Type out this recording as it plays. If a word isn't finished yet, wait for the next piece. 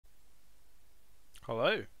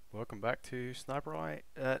Hello, welcome back to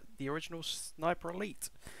the original Sniper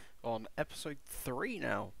Elite on episode 3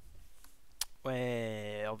 now.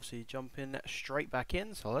 We're obviously jumping straight back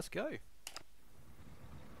in, so let's go.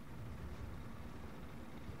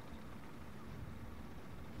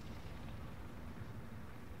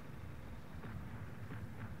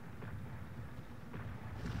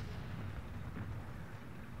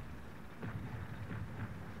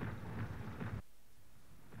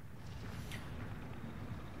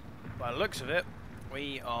 By the looks of it,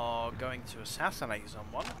 we are going to assassinate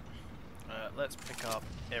someone. Let's pick up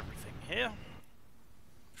everything here.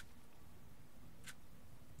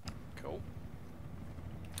 Cool.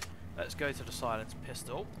 Let's go to the silenced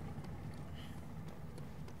pistol.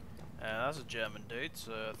 That's a German dude,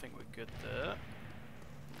 so I think we're good there.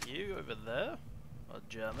 You over there are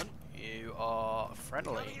German. You are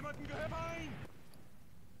friendly.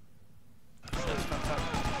 That's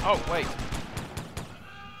fantastic. Oh, wait.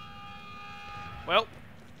 Well,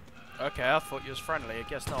 okay, I thought you was friendly, I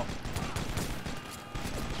guess not.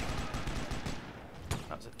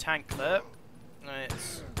 That's a tank there.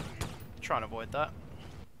 It's trying to avoid that.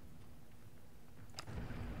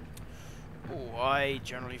 Oh, I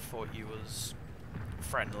generally thought you was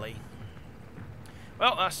friendly.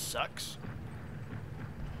 Well, that sucks.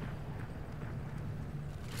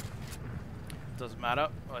 Doesn't matter.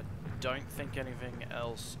 I don't think anything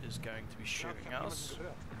else is going to be shooting us.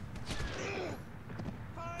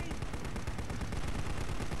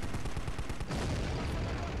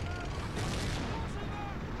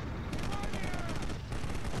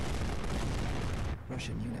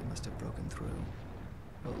 Russian unit must have broken through.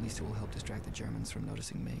 Well, at least it will help distract the Germans from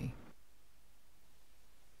noticing me.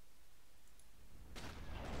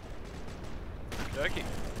 Okay.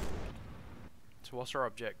 So what's our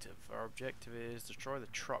objective? Our objective is destroy the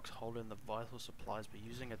trucks holding the vital supplies by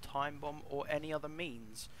using a time bomb or any other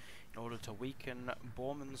means in order to weaken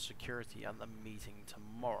Bormann's security at the meeting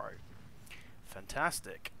tomorrow.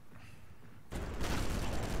 Fantastic.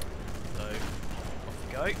 So, off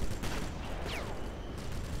we go.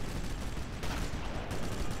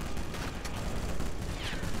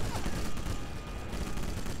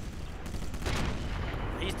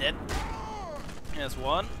 He's dead. There's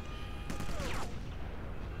one.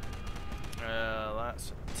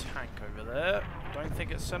 That's a tank over there. Don't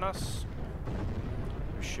think it's sent us.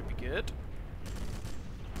 We should be good.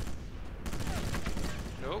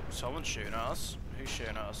 Oh, someone's shooting at us. Who's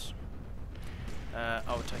shooting at us?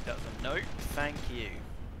 I would take that as a no. Thank you.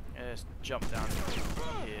 Let's jump down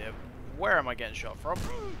here. Where am I getting shot from?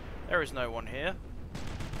 There is no one here.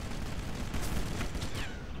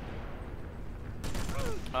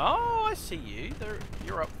 Oh, I see you.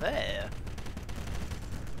 You're up there.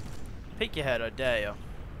 Peek your head, I dare you.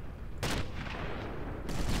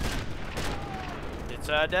 It's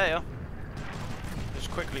I dare you.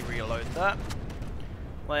 Just quickly reload that.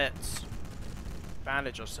 Let's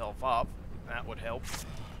bandage yourself up. That would help.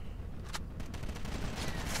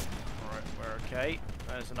 Alright, we're okay.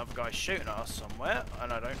 There's another guy shooting at us somewhere,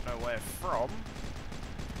 and I don't know where from,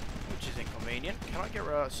 which is inconvenient. Can I get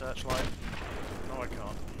rid of that searchlight? No, I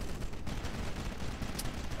can't.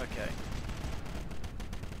 Okay.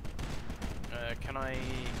 Can I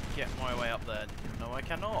get my way up there? No, I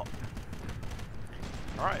cannot.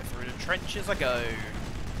 Alright, through the trenches I go.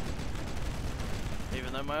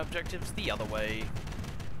 Even though my objective's the other way.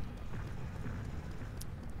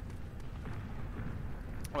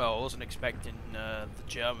 Well, I wasn't expecting the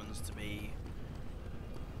Germans to be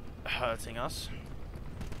hurting us.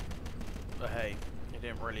 But hey, they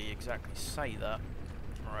didn't really exactly say that.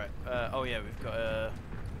 Alright, oh yeah, we've got to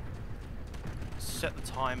set the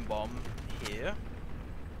time bomb here.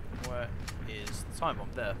 Where is the time bomb?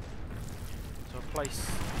 There. So place...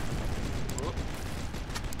 Whoop.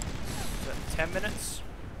 Set 10 minutes.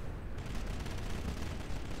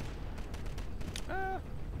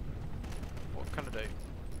 What can I do?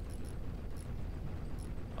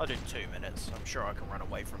 I'll do 2 minutes. I'm sure I can run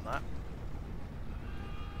away from that.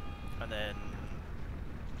 And then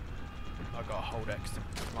I've got to hold X to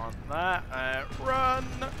plant that. Run!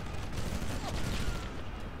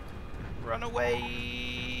 Run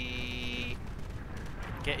away!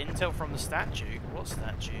 Get intel from the statue. What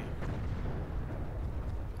statue?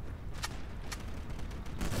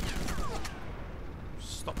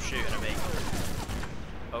 Stop shooting at me.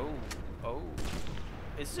 Oh, oh.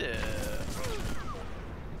 Is it?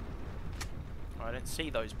 I didn't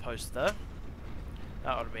see those posts there.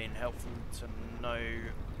 That would have been helpful to know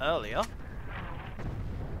earlier.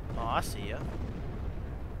 Oh, I see ya.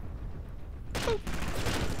 Boop.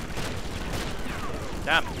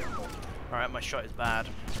 Damn. Alright, my shot is bad.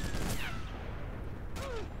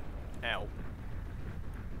 Ow.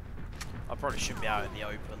 I probably shouldn't be out in the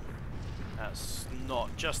open. That's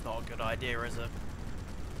just not a good idea, is it?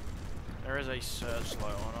 There is a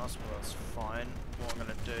searchlight on us, but that's fine. What I'm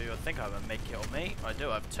going to do, I think I have a medkit on me. I do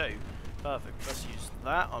have 2. Perfect. Let's use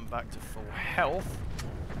that. I'm back to full health.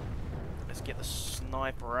 Let's get the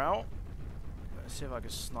sniper out. Let's see if I can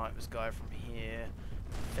snipe this guy from here.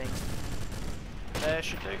 I think there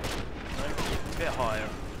should do. No, a bit higher.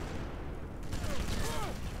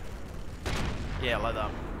 Yeah, like that.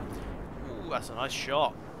 Ooh, that's a nice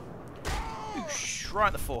shot. Oosh, right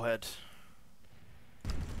in the forehead.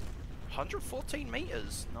 114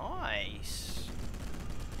 meters. Nice.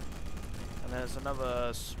 And there's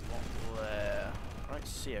another spot there. I don't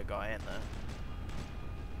see a guy in there.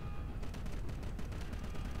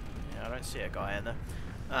 Yeah, I don't see a guy in there.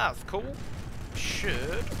 Ah, that's cool.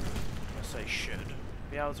 Should, I say should,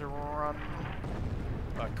 be able to run.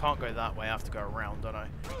 I can't go that way. I have to go around, don't I?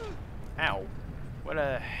 Ow. Where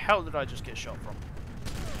the hell did I just get shot from?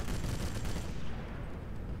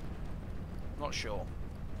 Not sure.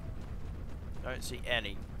 Don't see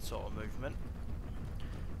any sort of movement.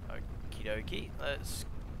 Okie dokie. Let's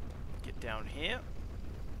get down here.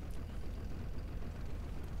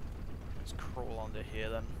 Let's crawl under here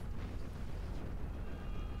then.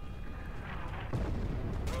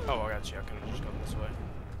 Oh, actually, I could have just gone this way.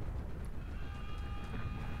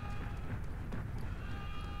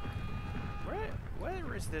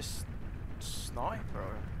 Where is this sniper?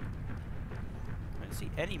 I don't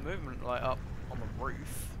see any movement like up on the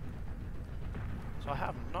roof. So I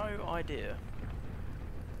have no idea.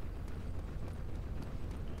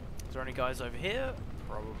 Is there any guys over here?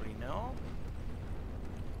 Probably not.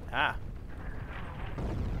 Ah.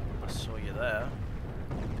 I saw you there.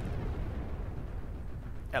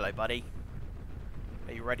 Hello, buddy.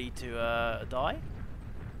 Are you ready to die?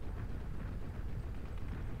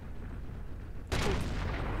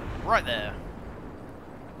 Right there.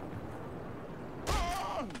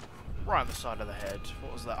 Right on the side of the head.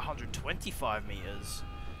 What was that? 125 meters.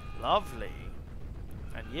 Lovely.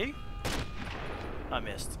 And you? I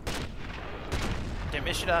missed. Didn't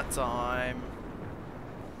miss you that time.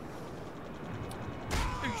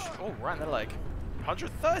 Oosh. Oh, right in the leg.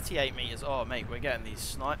 138 meters. Oh, mate, we're getting these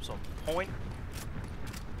snipes on point.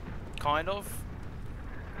 Kind of.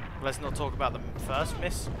 Let's not talk about the first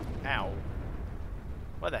miss. Ow.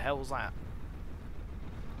 Where the hell was that?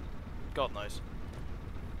 God knows.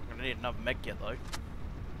 I'm gonna need another medkit though.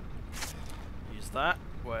 Use that.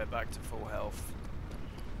 We're back to full health.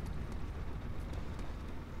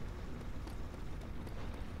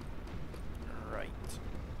 Right.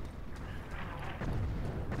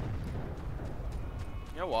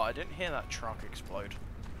 You know what? I didn't hear that truck explode.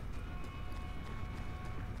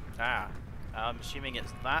 Ah. I'm assuming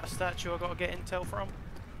it's that statue I gotta get intel from.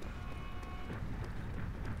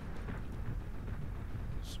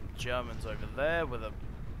 Some Germans over there with a...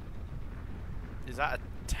 Is that a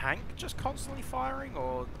tank just constantly firing,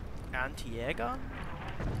 or anti-air gun?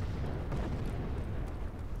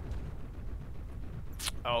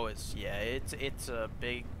 Oh, it's a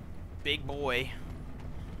big boy.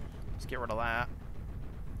 Let's get rid of that.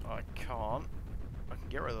 I can't. I can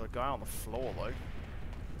get rid of the guy on the floor though.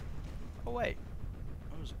 Oh wait,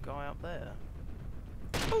 there's a guy up there.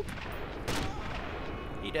 Boop.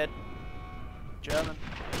 He dead. German.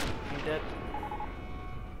 He dead.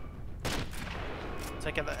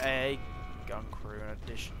 Take out the AA gun crew in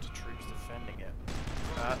addition to troops defending it.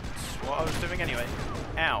 That's what I was doing anyway.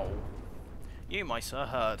 Ow. You, my sir,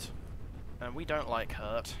 hurt. And we don't like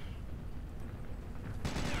hurt.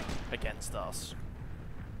 Against us.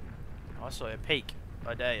 I saw you peek.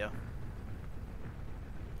 I dare you.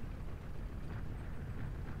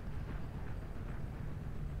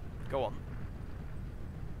 Go on.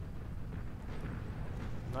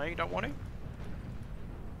 No, you don't want to?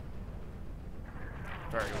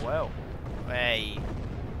 Very well. Hey.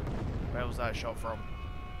 Where was that shot from?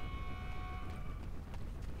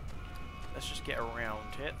 Let's just get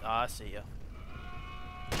around it. Ah, I see ya.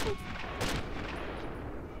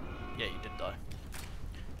 Yeah, you did die.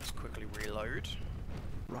 Let's quickly reload.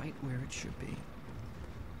 Right where it should be.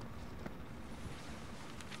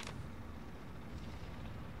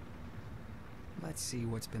 Let's see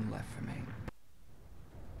what's been left for me.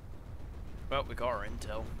 Well, we got our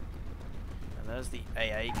intel. And there's the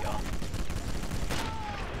AA gun.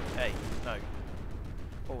 Hey, no.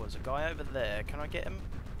 Oh, there's a guy over there. Can I get him?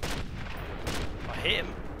 I hit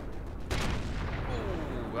him.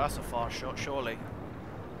 Ooh, that's a far shot, surely.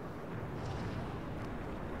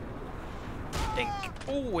 Dink.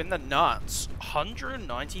 Ooh, in the nuts.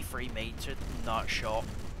 193 meter nut shot.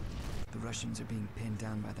 The Russians are being pinned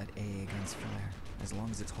down by that AA gun's fire. As long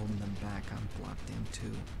as it's holding them back, I'm blocked in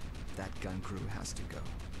too. That gun crew has to go.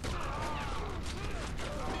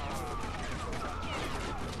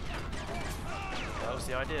 That was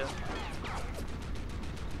the idea.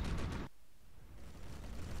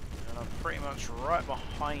 And I'm pretty much right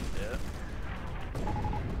behind it.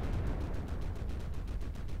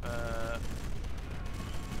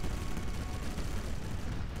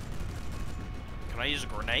 Can I use a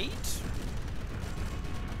grenade?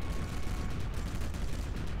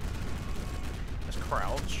 Let's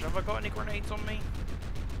crouch. Have I got any grenades on me?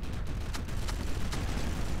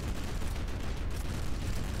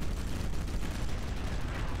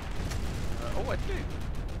 Oh, I do.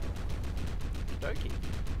 Okey-dokey.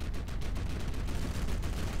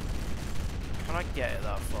 Can I get it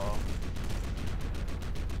that far?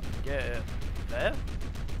 Get it there?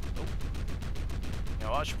 Oh. You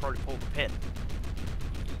know, I should probably pull the pin.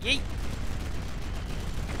 Yeet!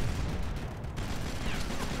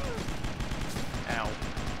 Ow.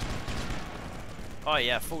 Oh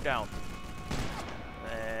yeah, fall down.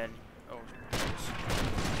 Then... oh,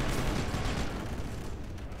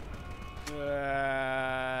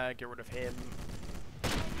 get rid of him.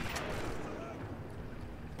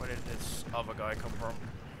 Where did this other guy come from?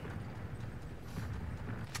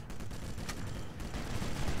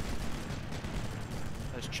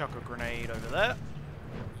 Let's chuck a grenade over there.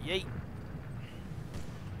 Yeet.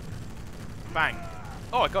 Bang.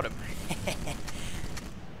 Oh, I got him.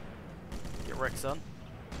 Get wrecked, son.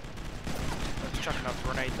 Let's chuck another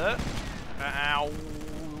grenade there. Ow.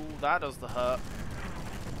 That does the hurt.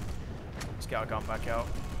 Let's get our gun back out.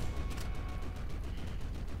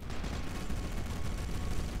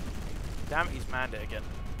 Damn it, he's manned it again.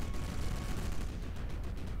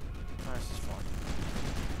 No, this is fine.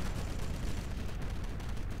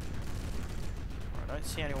 I don't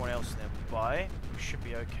see anyone else nearby. We should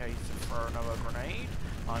be okay to throw another grenade.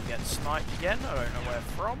 I'm getting sniped again. I don't know where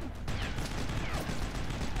from.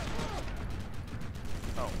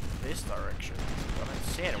 Oh, this direction. I don't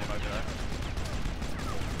see anyone over there.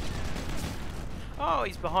 Oh,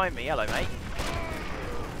 he's behind me. Hello, mate.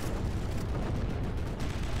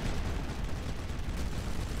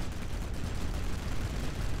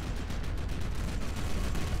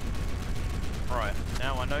 Right,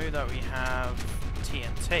 now I know that we have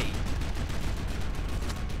TNT.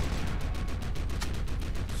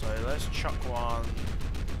 So let's chuck one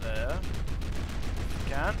there.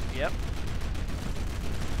 Can, yep.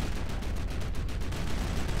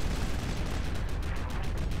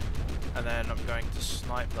 And then I'm going to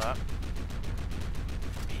snipe that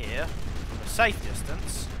from here, from a safe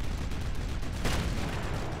distance.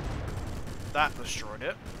 That destroyed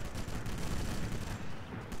it.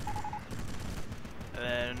 And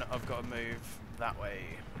then I've got to move that way.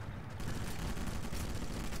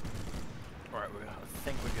 Right, I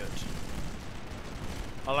think we're good.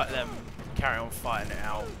 I'll let them carry on fighting it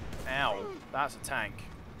out. Ow, that's a tank.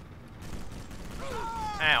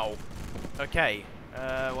 Ow. Okay,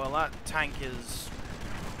 well that tank is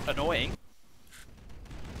annoying.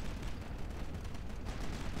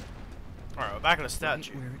 Alright, we're back at the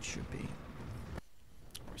statue. Right where it should be.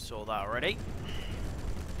 We saw that already.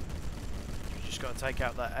 Just got to take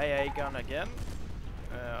out that AA gun again.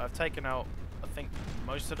 I've taken out, I think,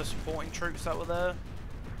 most of the supporting troops that were there.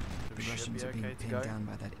 The Russians are being pinned down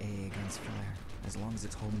by that AA gun's fire. As long as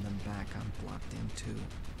it's holding them back, I'm blocked in too.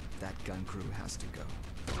 That gun crew has to go.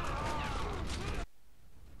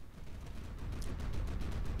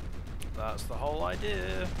 That's the whole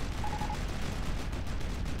idea.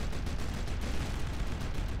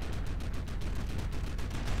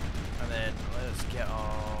 And then let's get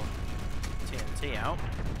our TNT out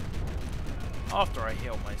after I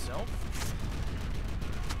heal myself.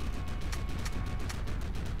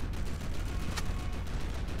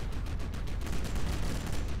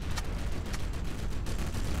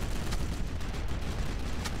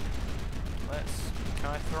 Can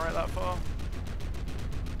I throw it that far?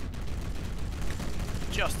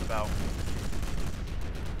 Just about.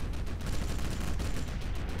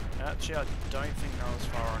 Actually, I don't think that was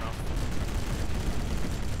far enough.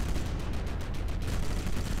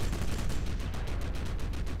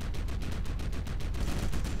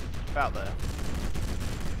 About there.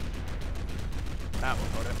 That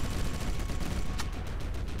one got it.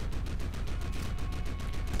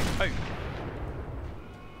 Oh!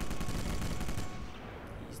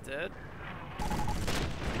 He's dead.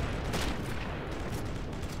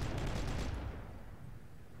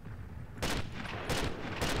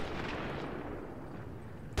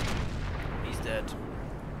 He's dead.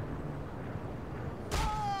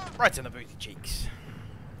 Right in the booty cheeks.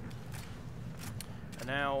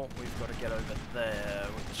 now we've got to get over there,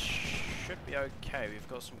 which should be okay. We've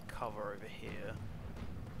got some cover over here.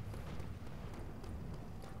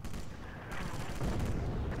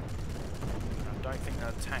 I don't think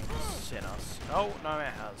that tank has seen us. Oh, no it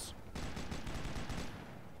has.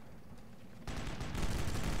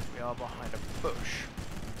 We are behind a bush.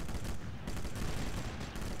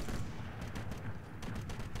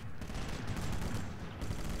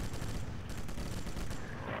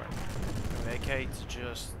 Right. Okay to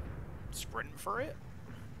just sprint for it?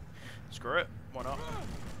 Screw it. Why not?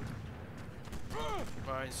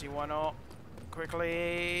 Right, see why not? Quickly.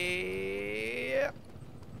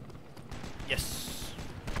 Yes.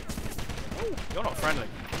 Ooh, you're not friendly.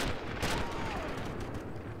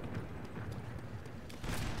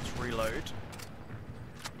 Let's reload.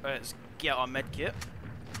 Let's get our medkit.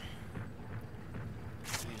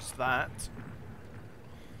 Use that.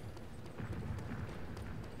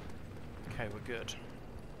 Okay, we're good.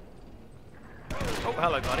 Oh,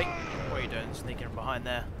 hello, buddy. What are you doing? Sneaking behind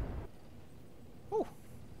there. Ooh.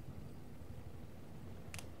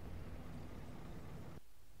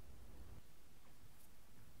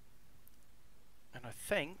 And I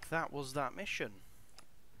think that was that mission.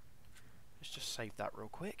 Let's just save that real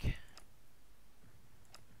quick.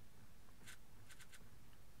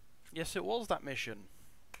 Yes, it was that mission.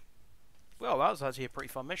 Well, that was actually a pretty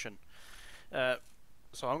fun mission.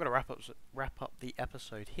 So I'm going to wrap up the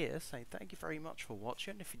episode here, saying thank you very much for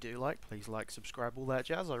watching. If you do like, please like, subscribe, all that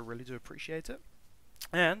jazz. I really do appreciate it.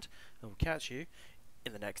 And I will catch you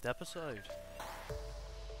in the next episode.